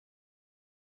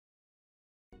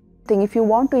If you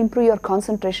want to improve your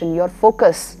concentration, your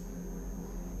focus,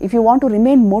 if you want to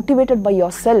remain motivated by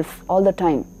yourself all the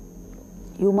time,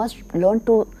 you must learn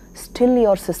to still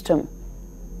your system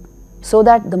so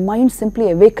that the mind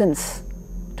simply awakens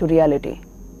to reality.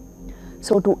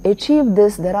 So to achieve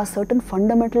this, there are certain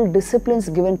fundamental disciplines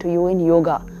given to you in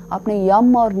yoga. आपने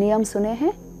यम और नियम सुने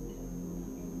हैं?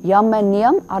 Yam and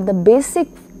Niyam are the basic,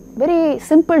 very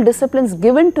simple disciplines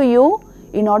given to you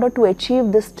in order to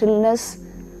achieve this stillness,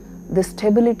 the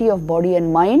stability of body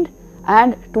and mind,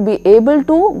 and to be able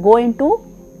to go into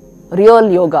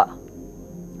real yoga.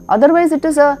 Otherwise it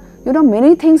is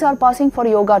many things are passing for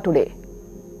yoga today.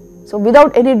 So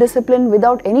without any discipline,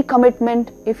 without any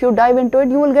commitment, if you dive into it,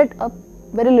 you will get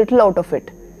very little out of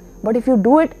it. But if you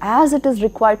do it as it is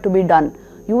required to be done,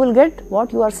 you will get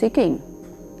what you are seeking.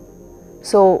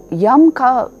 So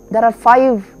there are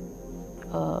 5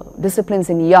 disciplines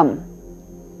in Yam,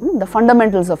 the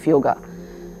fundamentals of yoga.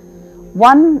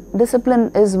 One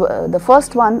discipline is, the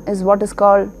first one is what is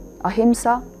called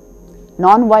ahimsa,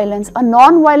 non-violence, a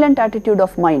non-violent attitude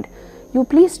of mind. You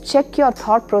please check your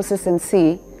thought process and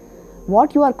see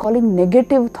what you are calling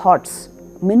negative thoughts.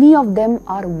 Many of them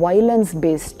are violence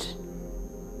based.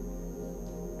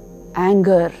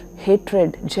 Anger,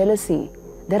 hatred, jealousy,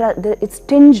 it's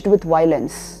tinged with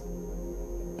violence.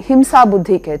 Himsa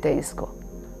buddhi kehte hain isko.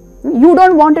 You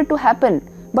don't want it to happen,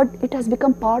 but it has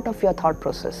become part of your thought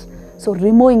process. So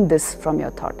removing this from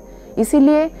your thought.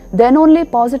 Isiliye, then only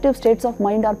positive states of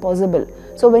mind are possible.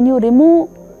 So when you remove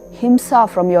himsa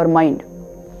from your mind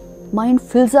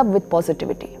fills up with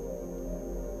positivity.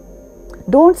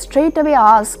 Don't straight away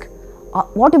ask,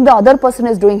 what if the other person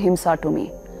is doing himsa to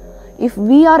me? If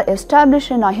we are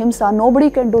established in ahimsa, nobody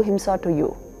can do himsa to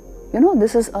you.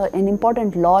 This is an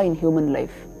important law in human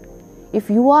life. If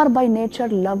you are by nature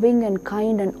loving and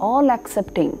kind and all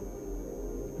accepting,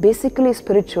 basically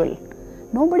spiritual,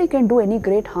 nobody can do any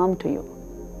great harm to you.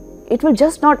 It will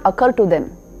just not occur to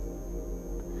them.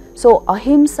 So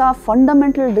ahimsa,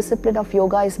 fundamental discipline of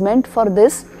yoga, is meant for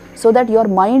this, so that your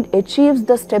mind achieves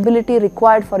the stability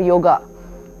required for yoga.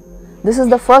 This is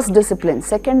the first discipline.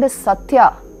 Second is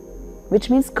satya, which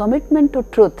means commitment to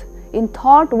truth in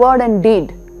thought, word and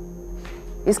deed.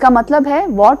 इसका मतलब है,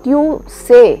 what you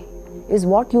say is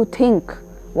what you think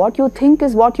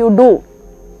is what you do.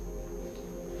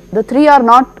 The 3 are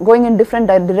not going in different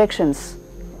directions.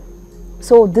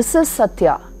 So this is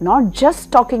satya, not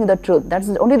just talking the truth, that's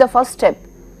only the first step,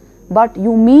 but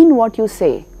you mean what you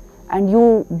say and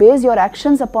you base your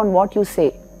actions upon what you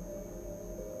say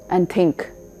and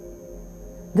think.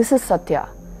 This is satya.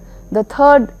 The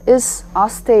third is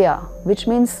asteya, which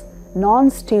means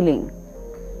non-stealing.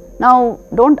 Now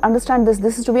don't understand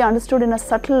this is to be understood in a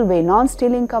subtle way.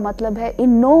 Non-stealing ka matlab hai,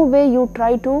 in no way you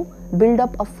try to build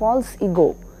up a false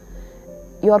ego.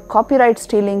 Your copyright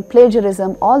stealing,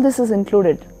 plagiarism, all this is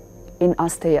included in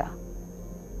asteya.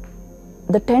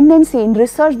 The tendency in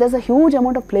research, there's a huge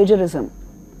amount of plagiarism.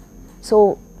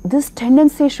 So this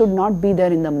tendency should not be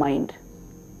there in the mind.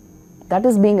 That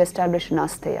is being established in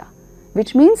asteya,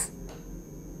 which means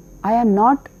I am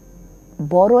not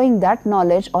borrowing that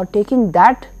knowledge or taking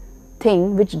that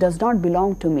thing which does not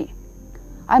belong to me.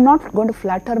 I am not going to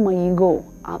flatter my ego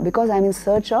because I am in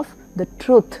search of the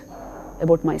truth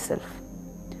about myself.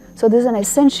 So this is an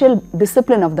essential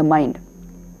discipline of the mind.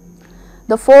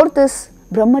 The fourth is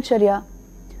Brahmacharya.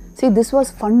 See, this was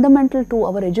fundamental to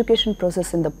our education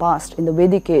process in the past, in the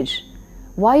Vedic age.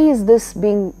 Why is this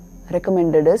being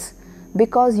recommended is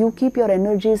because you keep your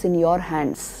energies in your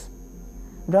hands.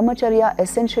 Brahmacharya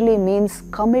essentially means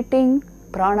committing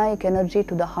pranic energy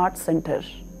to the heart center.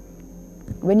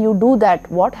 When you do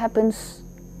that, what happens?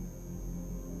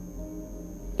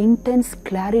 Intense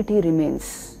clarity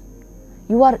remains.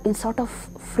 You are in sort of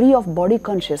free of body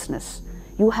consciousness.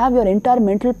 You have your entire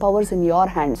mental powers in your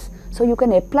hands. So you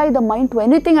can apply the mind to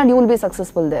anything and you will be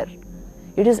successful there.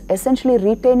 It is essentially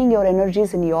retaining your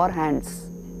energies in your hands.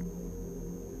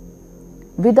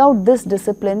 Without this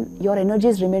discipline, your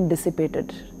energies remain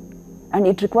dissipated. And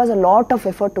it requires a lot of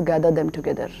effort to gather them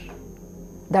together.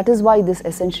 That is why this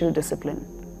essential discipline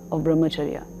of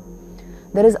Brahmacharya.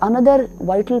 There is another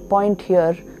vital point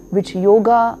here which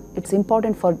yoga, it's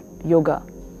important for yoga.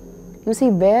 You see,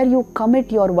 where you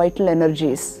commit your vital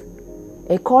energies,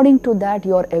 according to that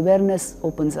your awareness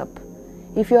opens up.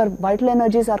 If your vital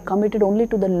energies are committed only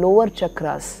to the lower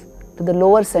chakras, to the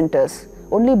lower centers,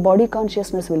 only body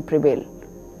consciousness will prevail.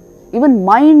 Even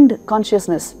mind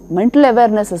consciousness, mental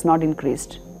awareness is not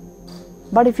increased.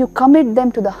 But if you commit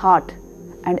them to the heart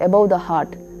and above the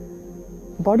heart,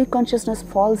 body consciousness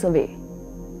falls away.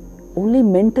 Only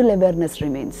mental awareness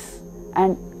remains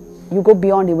and you go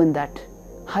beyond even that.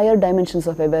 higher dimensions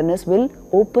of awareness will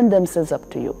open themselves up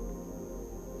to you.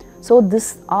 So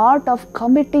this art of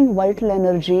committing vital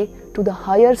energy to the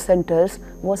higher centers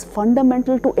was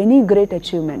fundamental to any great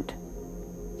achievement.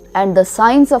 And the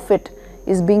science of it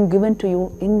is being given to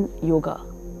you in yoga.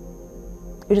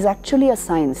 It is actually a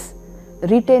science,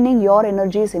 retaining your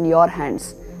energies in your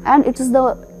hands. And it is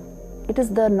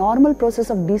the normal process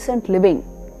of decent living.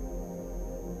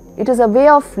 It is a way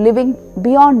of living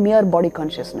beyond mere body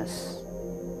consciousness.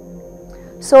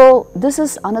 So this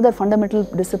is another fundamental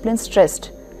discipline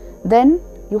stressed. Then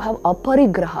you have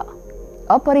aparigraha.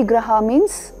 Aparigraha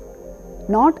means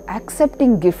not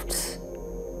accepting gifts.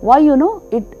 Why?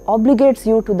 It obligates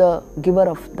you to the giver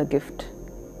of the gift.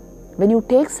 When you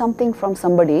take something from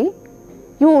somebody,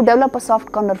 you develop a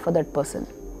soft corner for that person.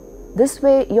 This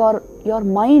way your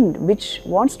mind, which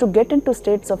wants to get into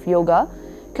states of yoga,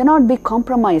 cannot be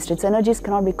compromised. Its energies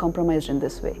cannot be compromised in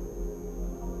this way.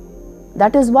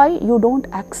 That is why you don't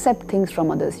accept things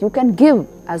from others. You can give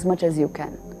as much as you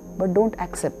can, but don't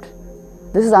accept.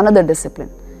 This is another discipline.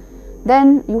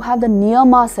 Then you have the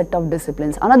Niyama set of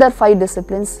disciplines, another 5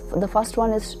 disciplines. The first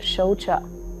one is Shaucha.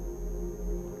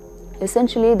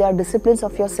 Essentially, they are disciplines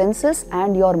of your senses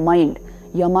and your mind,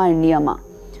 Yama and Niyama.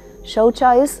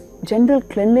 Shaucha is general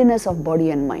cleanliness of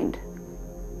body and mind.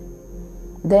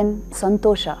 Then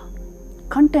Santosha,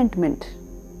 contentment.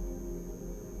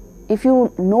 If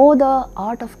you know the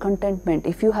art of contentment,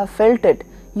 if you have felt it,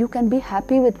 you can be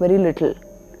happy with very little.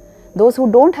 Those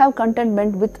who don't have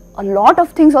contentment with a lot of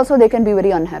things also, they can be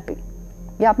very unhappy.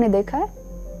 ये आपने देखा है?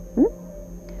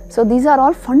 So these are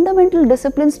all fundamental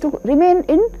disciplines to remain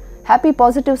in happy,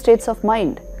 positive states of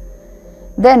mind.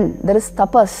 Then there is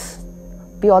tapas.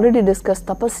 We already discussed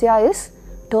tapasya is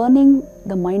turning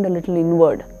the mind a little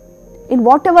inward. In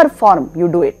whatever form you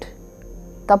do it.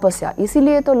 Tapasya.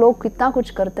 इसीलिए तो लोग कितना कुछ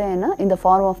करते हैं ना, in the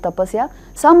form of tapasya.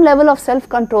 Some level of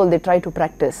self-control they try to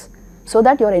practice so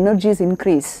that your energies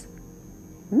increase.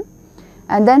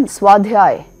 And then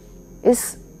Swadhyay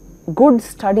is good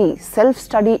study,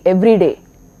 self-study every day.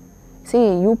 See,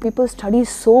 you people study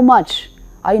so much.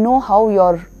 I know how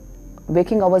your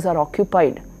waking hours are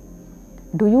occupied.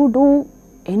 Do you do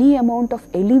any amount of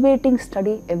elevating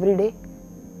study every day?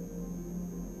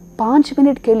 5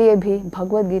 minute के लिए भी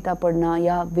भगवद गीता पढ़ना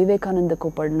या विवेकानंद को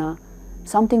पढ़ना,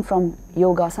 something from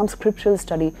yoga, some scriptural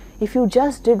study. If you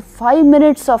just did 5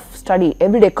 minutes of study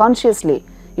every day consciously,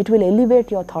 it will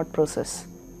elevate your thought process.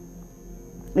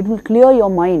 It will clear your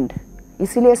mind.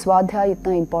 इसीलिए स्वाध्याय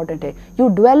इतना important है. You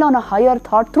dwell on a higher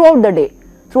thought throughout the day,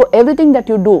 through everything that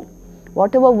you do.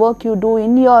 Whatever work you do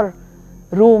in your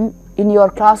room, in your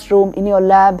classroom, in your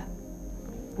lab,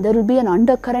 there will be an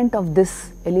undercurrent of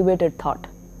this elevated thought.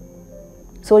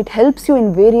 So it helps you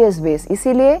in various ways.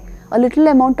 इसीलिए a little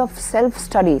amount of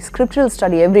self-study, scriptural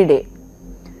study every day.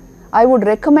 I would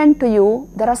recommend to you,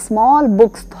 there are small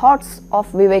books, Thoughts of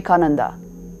Vivekananda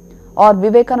or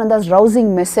Vivekananda's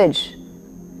Rousing Message.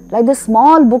 Like the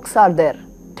small books are there,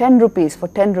 10 rupees for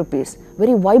 10 rupees,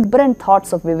 very vibrant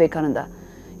thoughts of Vivekananda.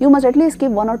 You must at least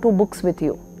keep 1 or 2 books with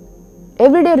you.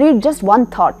 Every day read just one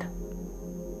thought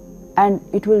and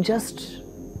it will just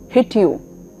hit you.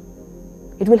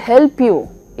 It will help you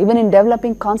even in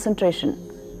developing concentration,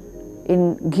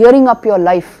 in gearing up your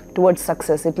life towards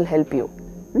success. It will help you.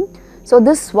 So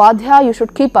this Swadhyaya you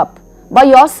should keep up by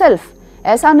yourself.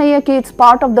 ऐसा नहीं है कि it's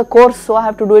part of the course, so I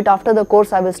have to do it after the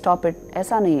course, I will stop it.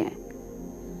 ऐसा नहीं है.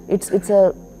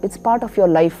 It's part of your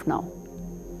life now.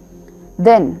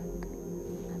 Then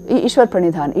Ishwar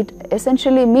Pranidhan, it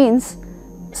essentially means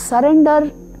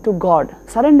surrender to God,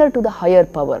 surrender to the higher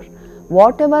power.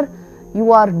 Whatever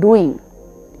you are doing,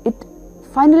 it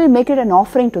finally make it an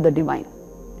offering to the divine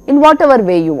in whatever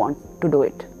way you want to do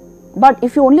it. But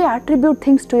if you only attribute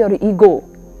things to your ego,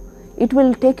 it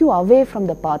will take you away from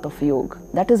the path of yoga.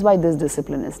 That is why this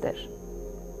discipline is there.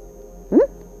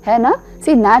 है ना?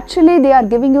 See, naturally they are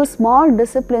giving you small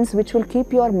disciplines which will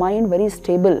keep your mind very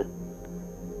stable.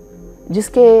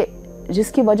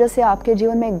 जिसकी वजह से आपके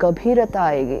जीवन में गंभीरता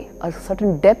आएगी. A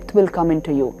certain depth will come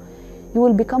into you. You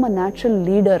will become a natural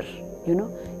leader. You know,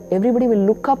 everybody will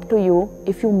look up to you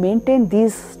if you maintain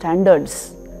these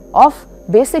standards of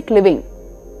basic living.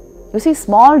 You see,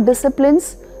 small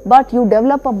disciplines, but you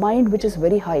develop a mind which is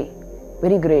very high,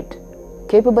 very great,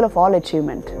 capable of all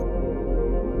achievement.